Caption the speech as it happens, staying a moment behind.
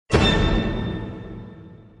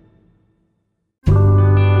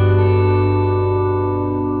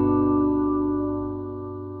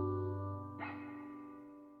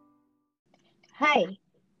Hi,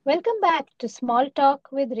 welcome back to Small Talk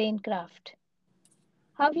with Raincraft.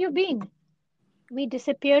 How have you been? We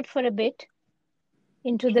disappeared for a bit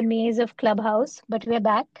into the maze of Clubhouse, but we're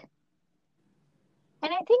back.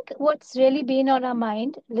 And I think what's really been on our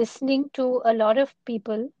mind, listening to a lot of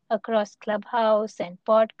people across Clubhouse and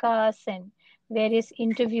podcasts and various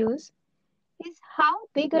interviews, is how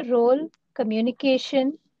big a role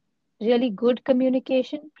communication, really good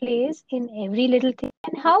communication, plays in every little thing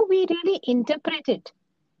and how we really interpret it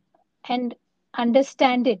and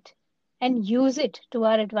understand it and use it to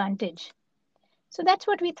our advantage. So that's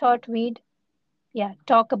what we thought we'd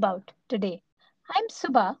talk about today. I'm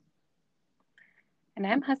Subha. And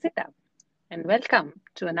I'm Hasita, and welcome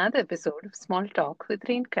to another episode of Small Talk with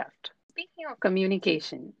Raincraft. Speaking of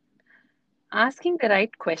communication, asking the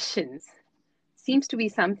right questions seems to be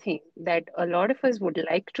something that a lot of us would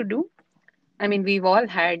like to do. I mean, we've all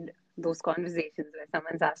had those conversations where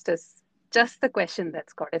someone's asked us just the question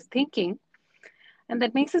that's got us thinking, and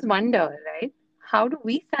that makes us wonder, right? How do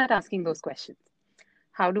we start asking those questions?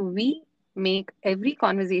 How do we make every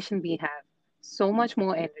conversation we have so much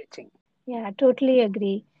more enriching? Yeah, totally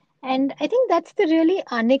agree. And I think that's the really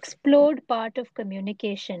unexplored part of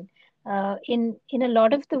communication. In a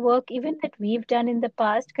lot of the work, even that we've done in the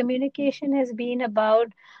past, communication has been about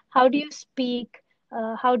how do you speak,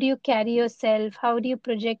 how do you carry yourself, how do you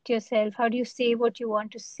project yourself, how do you say what you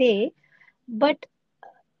want to say. But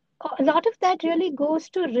a lot of that really goes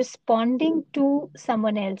to responding to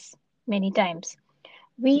someone else many times.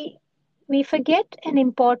 We we forget an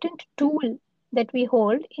important tool that we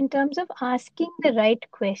hold in terms of asking the right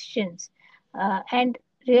questions, and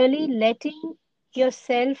really letting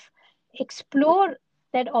yourself explore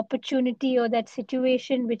that opportunity or that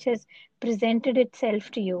situation which has presented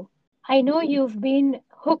itself to you. I know you've been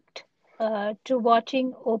hooked to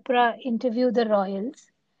watching Oprah interview the royals,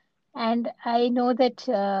 and I know that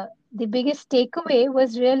the biggest takeaway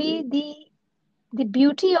was really the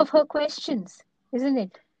beauty of her questions, isn't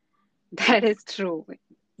it? That is true.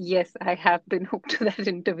 Yes, I have been hooked to that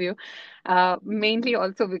interview, mainly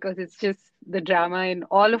also because it's just the drama in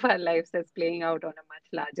all of our lives that's playing out on a much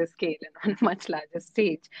larger scale and on a much larger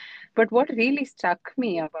stage. But what really struck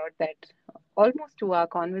me about that almost 2 hour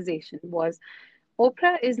conversation was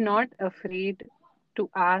Oprah is not afraid to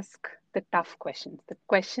ask the tough questions, the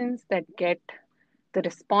questions that get the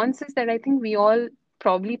responses that I think we all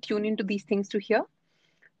probably tune into these things to hear.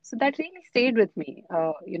 So that really stayed with me.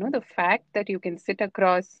 The fact that you can sit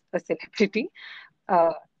across a celebrity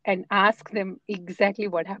uh, and ask them exactly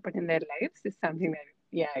what happened in their lives is something that,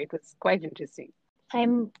 yeah, it was quite interesting.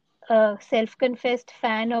 I'm a self-confessed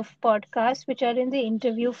fan of podcasts which are in the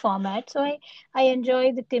interview format. So I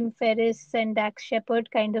enjoy the Tim Ferriss and Dax Shepard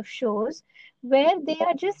kind of shows where they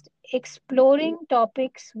are just exploring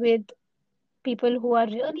topics with people who are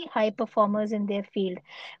really high performers in their field.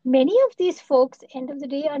 Many of these folks, end of the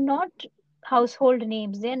day, are not household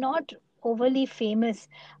names. They're not overly famous,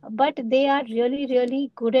 but they are really,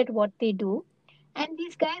 really good at what they do. And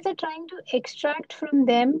these guys are trying to extract from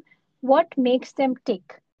them what makes them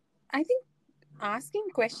tick. I think asking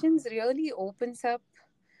questions really opens up,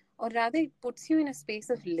 or rather, it puts you in a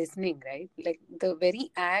space of listening, right? Like the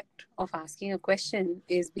very act of asking a question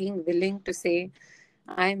is being willing to say,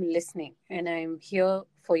 I'm listening and I'm here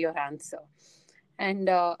for your answer. And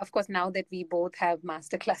of course, now that we both have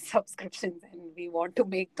masterclass subscriptions and we want to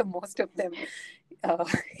make the most of them uh,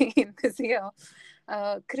 in this year,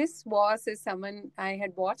 Chris Voss is someone I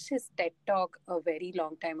had watched his TED talk a very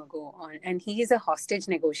long time ago on, and he is a hostage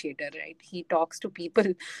negotiator, right? He talks to people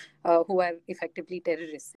who are effectively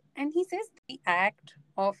terrorists. And he says the act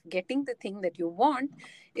of getting the thing that you want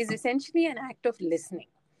is essentially an act of listening.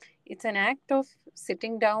 It's an act of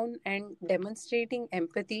sitting down and demonstrating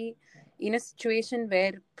empathy in a situation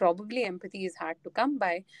where probably empathy is hard to come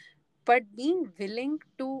by, but being willing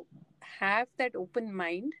to have that open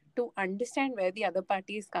mind to understand where the other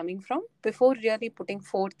party is coming from before really putting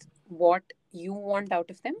forth what you want out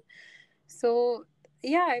of them. So,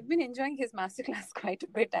 yeah, I've been enjoying his masterclass quite a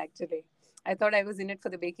bit actually. I thought I was in it for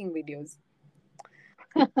the baking videos.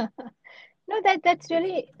 No,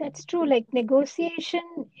 that's true. Like negotiation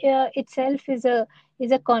itself is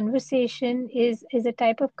a conversation, is a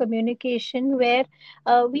type of communication where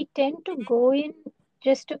we tend to go in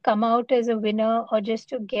just to come out as a winner or just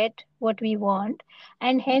to get what we want,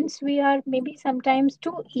 and hence we are maybe sometimes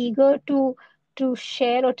too eager to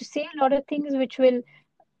share or to say a lot of things which will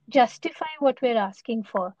justify what we're asking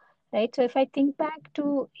for, right? So if I think back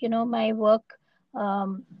to my work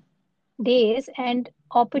um, days and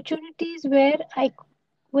opportunities where I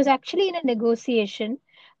was actually in a negotiation,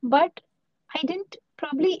 but I didn't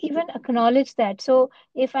probably even acknowledge that. So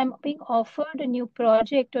if I'm being offered a new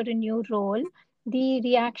project or a new role, the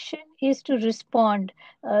reaction is to respond,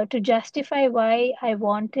 to justify why I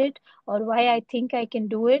want it or why I think I can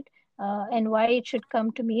do it, and why it should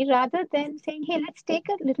come to me, rather than saying, hey, let's take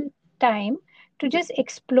a little time to just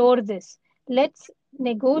explore this. Let's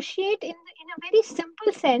negotiate in a very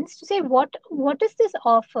simple sense to say, what is this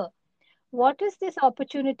offer? What is this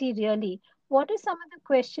opportunity really? What are some of the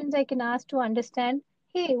questions I can ask to understand,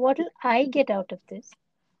 hey, what will I get out of this?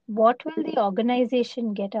 What will the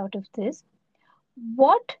organization get out of this?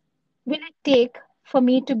 What will it take for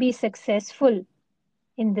me to be successful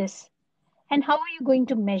in this? And how are you going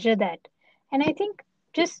to measure that? And I think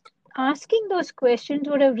just asking those questions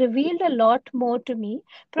would have revealed a lot more to me.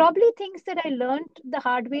 Probably things that I learned the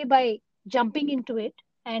hard way by jumping into it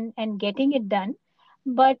and getting it done.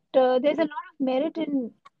 But there's a lot of merit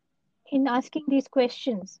in asking these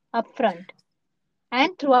questions upfront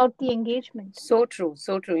and throughout the engagement. So true,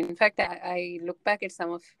 so true. In fact, I look back at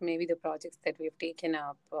some of maybe the projects that we've taken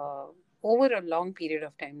up over a long period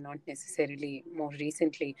of time, not necessarily more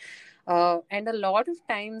recently. And a lot of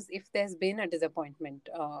times, if there's been a disappointment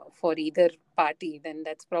for either party, then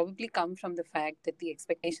that's probably come from the fact that the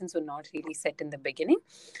expectations were not really set in the beginning.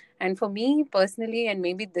 And for me personally, and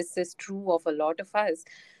maybe this is true of a lot of us,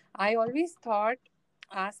 I always thought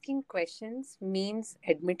asking questions means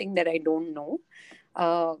admitting that I don't know.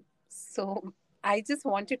 Uh, so I just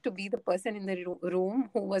wanted to be the person in the room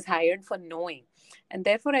who was hired for knowing. And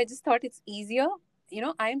therefore, I just thought it's easier.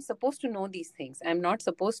 I'm supposed to know these things. I'm not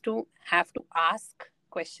supposed to have to ask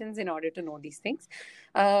questions in order to know these things.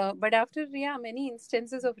 But after, yeah, many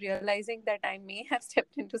instances of realizing that I may have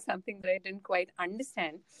stepped into something that I didn't quite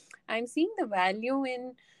understand, I'm seeing the value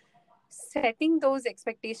in setting those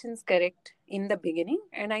expectations correct in the beginning.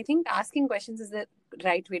 And I think asking questions is the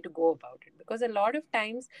right way to go about it, because a lot of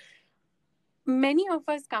times many of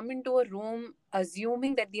us come into a room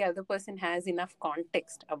assuming that the other person has enough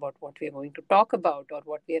context about what we're going to talk about or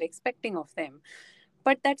what we're expecting of them.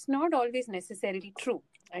 But that's not always necessarily true.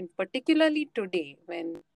 And particularly today,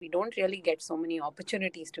 when we don't really get so many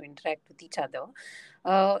opportunities to interact with each other,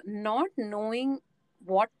 not knowing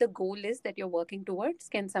what the goal is that you're working towards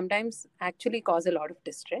can sometimes actually cause a lot of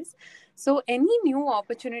distress. So, any new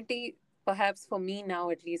opportunity, perhaps for me now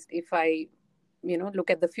at least, if I look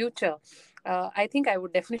at the future, I think I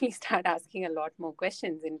would definitely start asking a lot more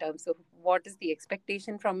questions in terms of what is the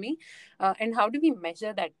expectation from me, and how do we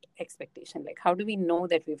measure that expectation, like how do we know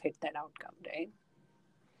that we've hit that outcome, right?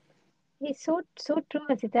 It's so true,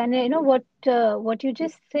 Asita. And what you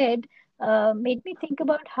just said made me think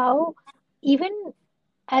about how even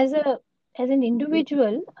as a as an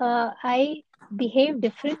individual, I behave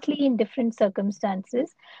differently in different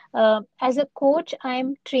circumstances. As a coach,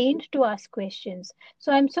 I'm trained to ask questions,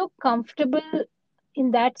 so I'm so comfortable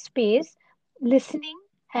in that space, listening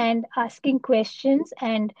and asking questions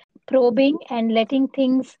and probing and letting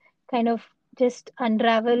things kind of just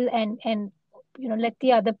unravel and let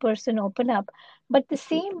the other person open up. But the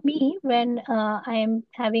same me when I am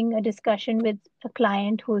having a discussion with a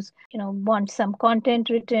client who's wants some content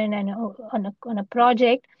written and on a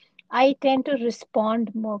project, I tend to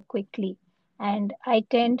respond more quickly, and I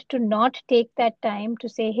tend to not take that time to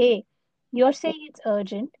say, hey, you're saying it's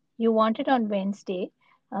urgent, you want it on Wednesday.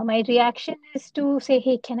 My reaction is to say,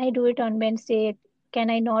 hey, can I do it on Wednesday? Can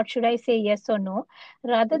I not? Should I say yes or no?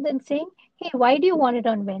 Rather than saying, hey, why do you want it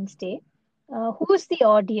on Wednesday? Who's the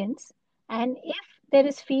audience? And if there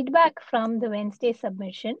is feedback from the Wednesday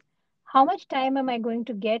submission, how much time am I going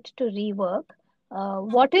to get to rework?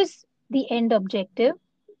 What is the end objective?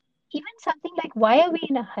 Even something like, why are we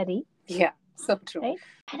in a hurry? Yeah, so true. Right?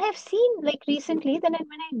 And I've seen like recently that when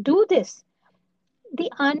I do this, the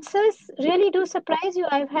answers really do surprise you.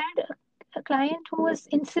 I've had a client who was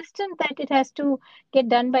insistent that it has to get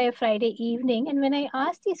done by a Friday evening. And when I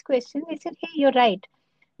asked these questions, they said, hey, you're right.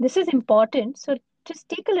 This is important. So just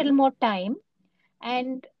take a little more time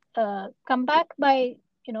and come back by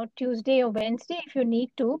Tuesday or Wednesday if you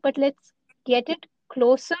need to. But let's get it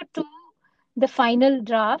closer to the final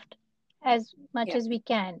draft as much Yeah. as we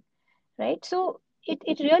can, right? So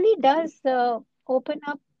it really does open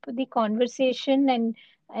up the conversation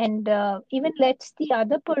and even lets the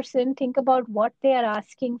other person think about what they are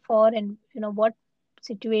asking for and what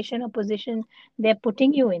situation or position they're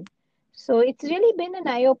putting you in. So it's really been an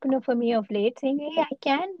eye opener for me of late, saying, hey, I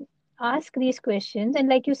can ask these questions, and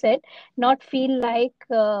like you said, not feel like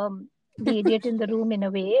the idiot in the room in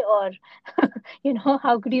a way, or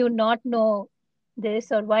how could you not know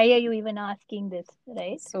this, or why are you even asking this,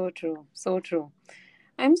 right? So true, so true.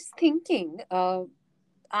 I'm just thinking,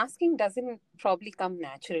 asking doesn't probably come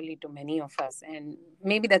naturally to many of us, and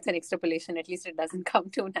maybe that's an extrapolation. At least it doesn't come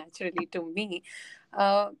too naturally to me.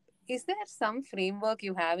 uh, is there some framework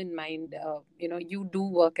you have in mind? You do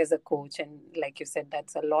work as a coach, and like you said,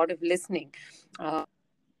 that's a lot of listening,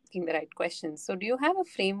 asking the right questions. So do you have a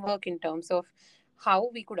framework in terms of how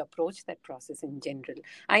we could approach that process in general?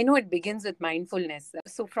 I know it begins with mindfulness.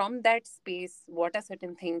 So from that space, what are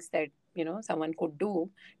certain things that someone could do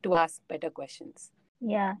to ask better questions?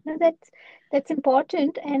 Yeah, no, that's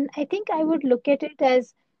important. And I think I would look at it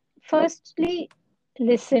as firstly,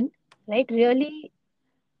 listen, right? Really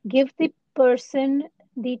give the person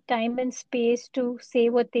the time and space to say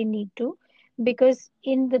what they need to, because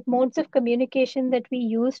in the modes of communication that we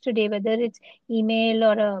use today, whether it's email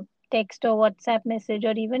or a text or WhatsApp message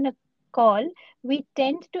or even a call, we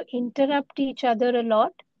tend to interrupt each other a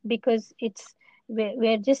lot because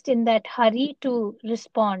we're just in that hurry to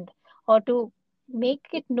respond or to make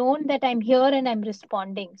it known that I'm here and I'm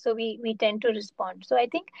responding, so we tend to respond. So I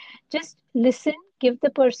think just listen, give the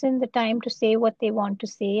person the time to say what they want to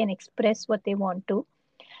say and express what they want to,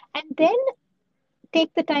 and then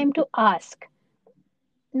take the time to ask.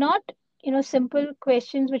 Not, simple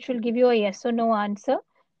questions which will give you a yes or no answer.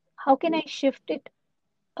 How can I shift it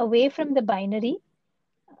away from the binary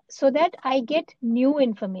so that I get new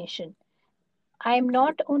information? I'm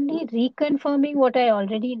not only reconfirming what I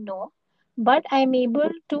already know, but I'm able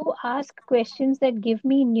to ask questions that give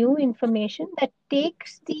me new information that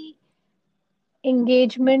takes the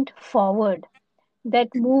engagement forward, that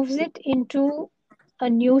moves it into a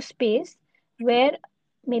new space where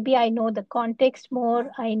maybe I know the context more,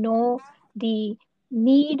 I know the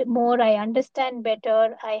need more, I understand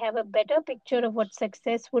better, I have a better picture of what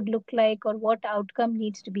success would look like or what outcome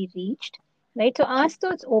needs to be reached, right? So ask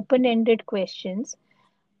those open ended questions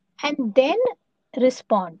and then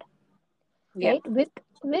respond, Yeah. right?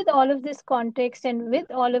 With all of this context and with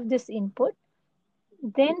all of this input,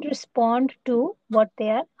 then respond to what they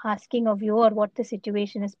are asking of you or what the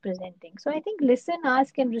situation is presenting. So I think listen,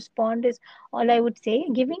 ask, and respond is all I would say,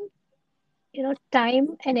 giving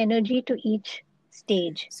time and energy to each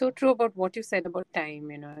stage. So true about what you said about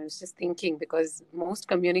time. I was just thinking, because most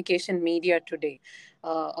communication media today,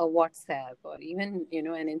 a WhatsApp or even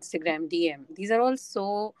an Instagram DM, these are all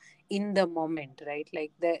so in the moment, right?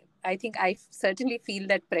 Like I think I certainly feel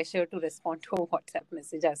that pressure to respond to a WhatsApp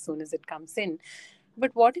message as soon as it comes in.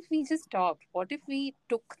 But what if we just stopped? What if we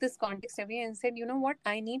took this context away and said, you know what,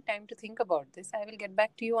 I need time to think about this. I will get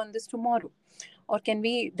back to you on this tomorrow. Or can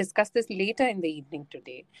we discuss this later in the evening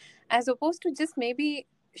today? As opposed to just maybe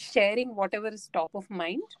sharing whatever is top of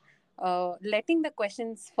mind, letting the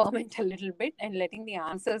questions ferment a little bit and letting the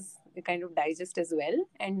answers kind of digest as well,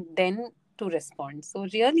 and then to respond. So,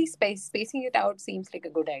 really, spacing it out seems like a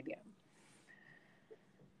good idea.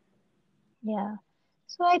 Yeah.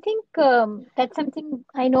 So I think that's something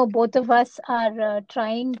I know both of us are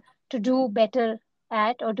trying to do better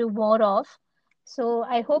at or do more of. So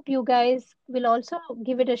I hope you guys will also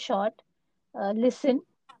give it a shot. Listen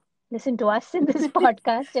to us in this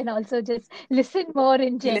podcast, and also just listen more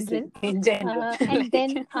in general, Listen, in general, and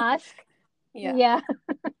then like, ask. yeah. Yeah.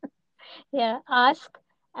 Yeah, ask,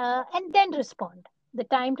 and then respond. The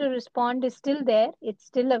time to respond is still there, it's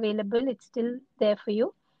still available, it's still there for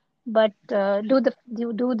you, but do the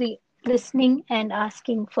listening and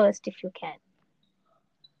asking first if you can.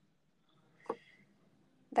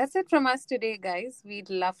 That's it from us today, guys. We'd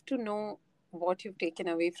love to know what you've taken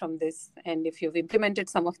away from this. And if you've implemented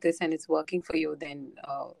some of this and it's working for you, then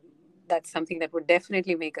that's something that would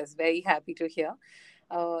definitely make us very happy to hear.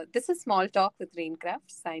 This is Small Talk with Raincraft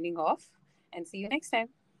signing off, and see you next time.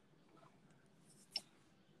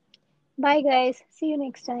 Bye guys, see you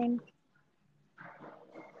next time.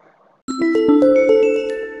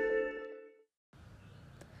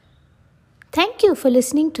 Thank you for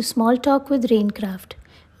listening to Small Talk with Raincraft.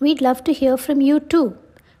 We'd love to hear from you too.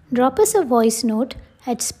 Drop us a voice note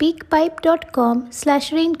at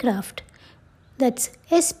speakpipe.com/raincraft. That's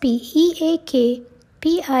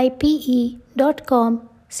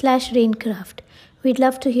speakpipe.com/raincraft. We'd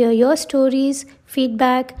love to hear your stories,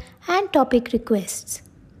 feedback, and topic requests.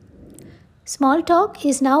 Small Talk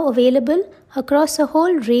is now available across a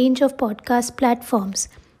whole range of podcast platforms.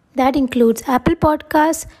 That includes Apple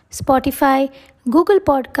Podcasts, Spotify, Google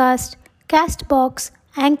Podcast, Castbox,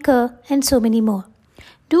 Anchor, and so many more.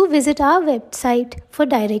 Do visit our website for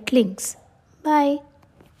direct links. Bye.